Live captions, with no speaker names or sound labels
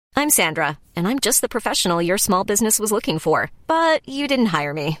I'm Sandra, and I'm just the professional your small business was looking for. But you didn't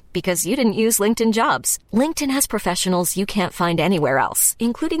hire me because you didn't use LinkedIn Jobs. LinkedIn has professionals you can't find anywhere else,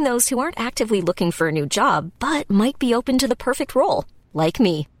 including those who aren't actively looking for a new job, but might be open to the perfect role, like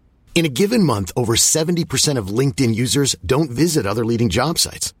me. In a given month, over 70% of LinkedIn users don't visit other leading job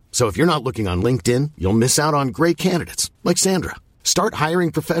sites. So if you're not looking on LinkedIn, you'll miss out on great candidates like Sandra. Start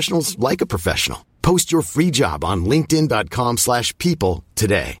hiring professionals like a professional. Post your free job on linkedin.com/people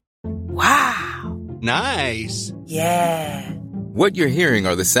today. Wow. Nice. Yeah. What you're hearing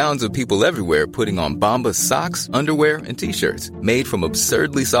are the sounds of people everywhere putting on Bombas socks, underwear, and T-shirts made from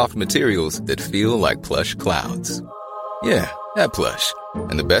absurdly soft materials that feel like plush clouds. Yeah, that plush.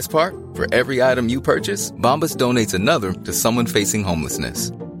 And the best part? For every item you purchase, Bombas donates another to someone facing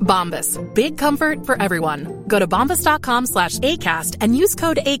homelessness. Bombas. Big comfort for everyone. Go to bombas.com/ACAST and use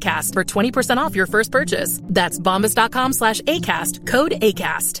code ACAST for 20% off your first purchase. That's bombas.com/ACAST. Code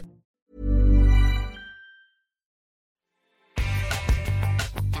ACAST.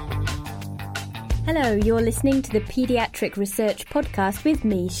 Hello, you're listening to the Paediatric Research Podcast with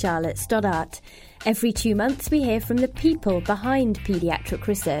me, Charlotte Stoddart. Every 2 months we hear from the people behind paediatric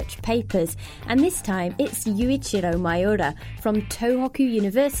research papers, and this time it's Yuichiro Miura from Tohoku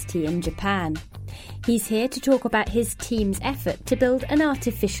University in Japan. He's here to talk about his team's effort to build an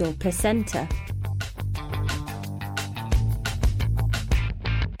artificial placenta.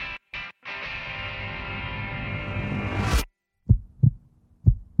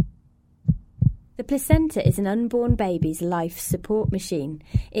 The placenta is an unborn baby's life support machine.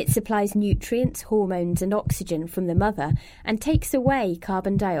 It supplies nutrients, hormones and oxygen from the mother and takes away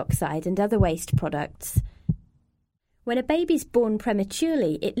carbon dioxide and other waste products. When a baby's born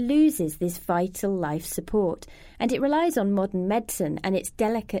prematurely, it loses this vital life support, and it relies on modern medicine and its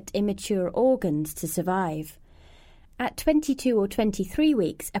delicate immature organs to survive. At 22 or 23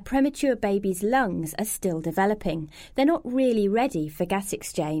 weeks, a premature baby's lungs are still developing. They're not really ready for gas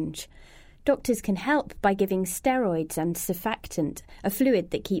exchange. Doctors can help by giving steroids and surfactant, a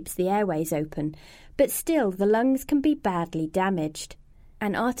fluid that keeps the airways open, but still the lungs can be badly damaged.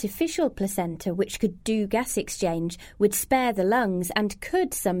 An artificial placenta which could do gas exchange would spare the lungs and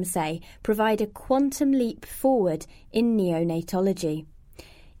could, some say, provide a quantum leap forward in neonatology.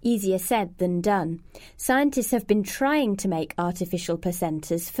 Easier said than done. Scientists have been trying to make artificial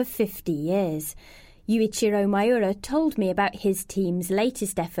placentas for 50 years. Yuichiro Miura told me about his team's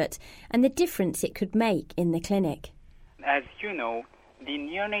latest effort and the difference it could make in the clinic. As you know, the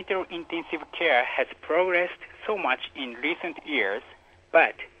neonatal intensive care has progressed so much in recent years,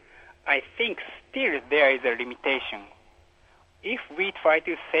 but I think still there is a limitation. If we try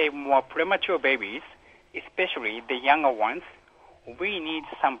to save more premature babies, especially the younger ones, we need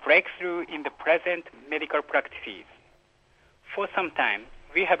some breakthrough in the present medical practices. For some time,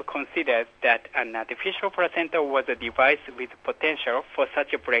 we have considered that an artificial placenta was a device with potential for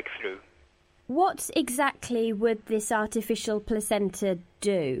such a breakthrough. What exactly would this artificial placenta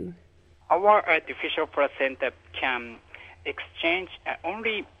do? Our artificial placenta can exchange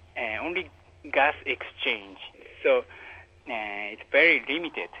only gas exchange, so it's very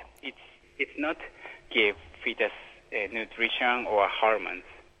limited. It's not give fetus nutrition or hormones.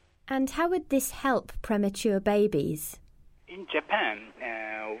 And how would this help premature babies? In Japan,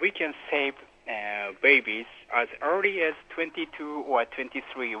 we can save babies as early as 22 or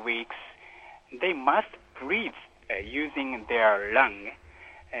 23 weeks. They must breathe using their lung,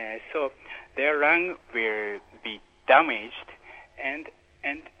 so their lung will be damaged, and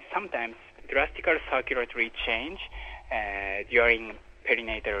sometimes drastic circulatory change during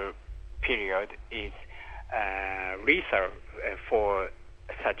perinatal period is lethal for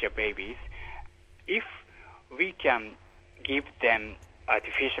such a babies. If we can give them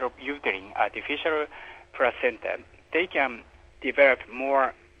artificial placenta, they can develop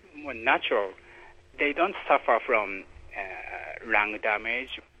more natural. They don't suffer from lung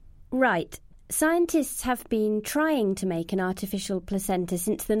damage. Right. Scientists have been trying to make an artificial placenta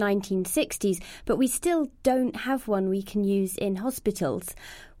since the 1960s, but we still don't have one we can use in hospitals.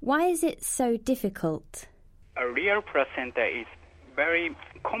 Why is it so difficult? A real placenta is very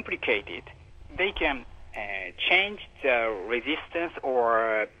complicated. They can change the resistance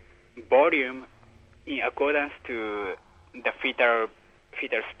or volume in accordance to the fetal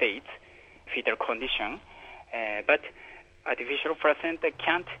state, fetal condition, but artificial placenta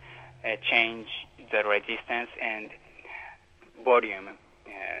can't change the resistance and volume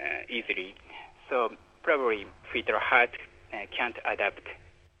easily. So probably fetal heart can't adapt.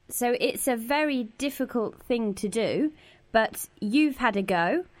 So it's a very difficult thing to do, but you've had a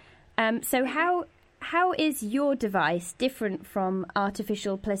go. So how How is your device different from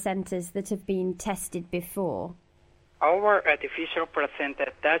artificial placentas that have been tested before? Our artificial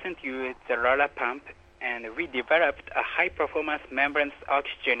placenta doesn't use the roller pump, and we developed a high-performance membrane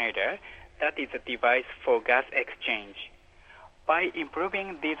oxygenator that is a device for gas exchange. By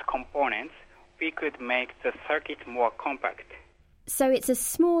improving these components, we could make the circuit more compact. So it's a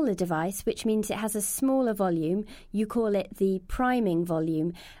smaller device, which means it has a smaller volume. You call it the priming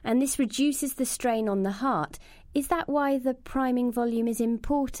volume, and this reduces the strain on the heart. Is that why the priming volume is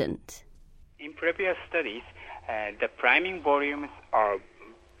important? In previous studies, the priming volumes are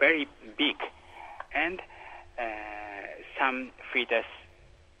very big, and some fetus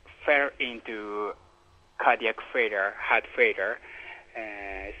fell into cardiac failure, heart failure.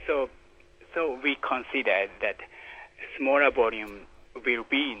 So we consider that smaller volume will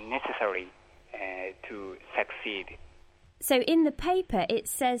be necessary to succeed. So in the paper, it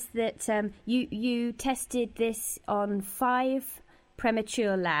says that you tested this on 5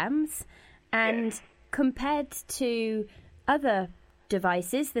 premature lambs, and yes. Compared to other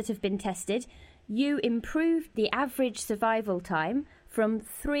devices that have been tested, you improved the average survival time from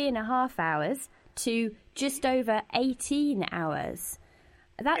 3.5 hours to just over 18 hours.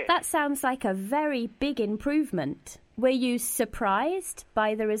 That sounds like a very big improvement. Were you surprised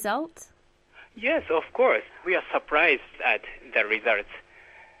by the result? Yes, of course. We are surprised at the results.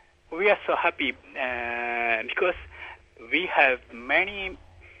 We are so happy because we have many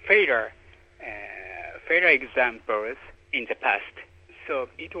failure examples in the past. So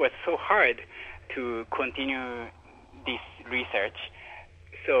it was so hard to continue this research.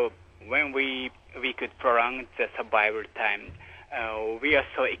 So when we could prolong the survival time, we are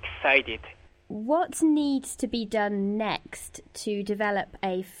so excited. What needs to be done next to develop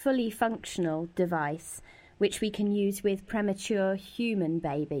a fully functional device which we can use with premature human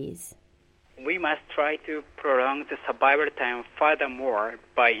babies? We must try to prolong the survival time furthermore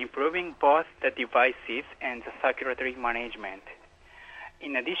by improving both the devices and the circulatory management.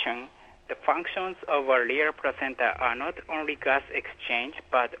 In addition, the functions of a real placenta are not only gas exchange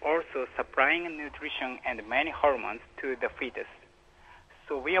but also supplying nutrition and many hormones to the fetus.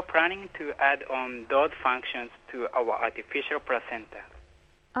 So we are planning to add on those functions to our artificial placenta.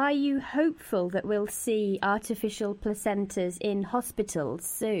 Are you hopeful that we'll see artificial placentas in hospitals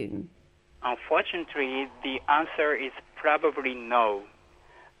soon? Unfortunately, the answer is probably no.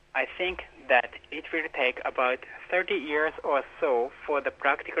 I think that it will take about 30 years or so for the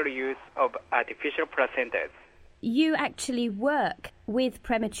practical use of artificial placentas. You actually work with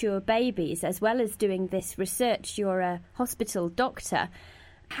premature babies as well as doing this research. You're a hospital doctor.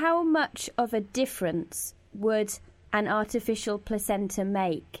 How much of a difference would an artificial placenta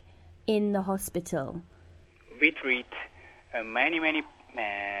make in the hospital? We treat many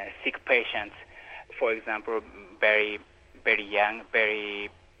sick patients. For example, very young, very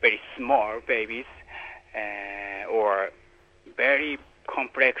small babies, or very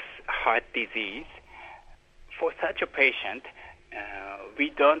complex heart disease. For such a patient, we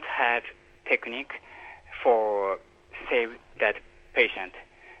don't have technique for save that patient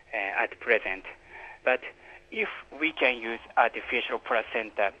at present. But if we can use artificial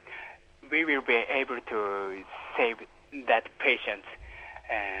placenta, we will be able to save that patient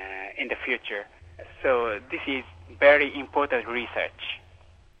in the future. So this is very important research.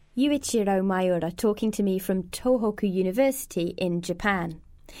 Yuichiro Mayura talking to me from Tohoku University in Japan.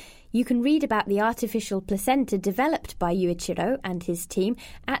 You can read about the artificial placenta developed by Yuichiro and his team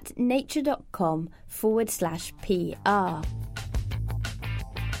at nature.com/PR.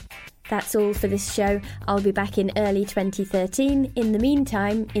 That's all for this show. I'll be back in early 2013. In the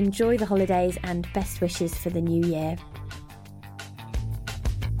meantime, enjoy the holidays and best wishes for the new year.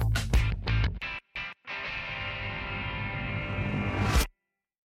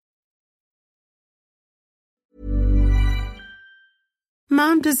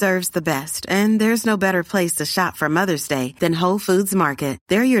 Mom deserves the best, and there's no better place to shop for Mother's Day than Whole Foods Market.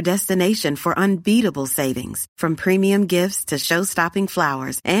 They're your destination for unbeatable savings, from premium gifts to show-stopping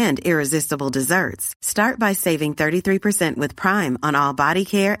flowers and irresistible desserts. Start by saving 33% with Prime on all body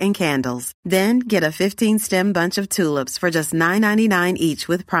care and candles. Then get a 15-stem bunch of tulips for just $9.99 each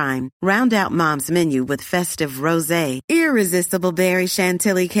with Prime. Round out Mom's menu with festive rosé, irresistible berry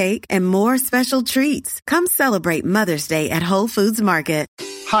chantilly cake, and more special treats. Come celebrate Mother's Day at Whole Foods Market.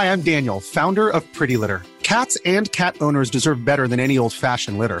 Hi, I'm Daniel, founder of Pretty Litter. Cats and cat owners deserve better than any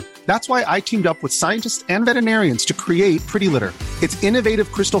old-fashioned litter. That's why I teamed up with scientists and veterinarians to create Pretty Litter. Its innovative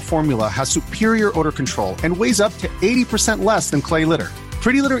crystal formula has superior odor control and weighs up to 80% less than clay litter.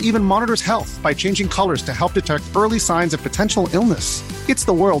 Pretty Litter even monitors health by changing colors to help detect early signs of potential illness. It's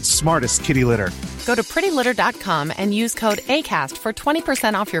the world's smartest kitty litter. Go to prettylitter.com and use code ACAST for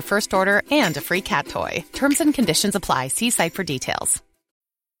 20% off your first order and a free cat toy. Terms and conditions apply. See site for details.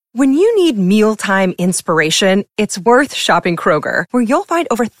 When you need mealtime inspiration, it's worth shopping Kroger, where you'll find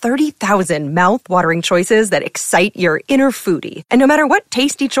over 30,000 mouth-watering choices that excite your inner foodie. And no matter what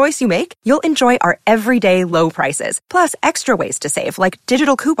tasty choice you make, you'll enjoy our everyday low prices, plus extra ways to save, like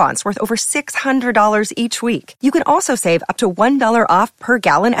digital coupons worth over $600 each week. You can also save up to $1 off per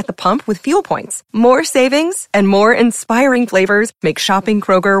gallon at the pump with fuel points. More savings and more inspiring flavors make shopping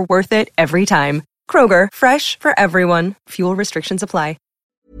Kroger worth it every time. Kroger, fresh for everyone. Fuel restrictions apply.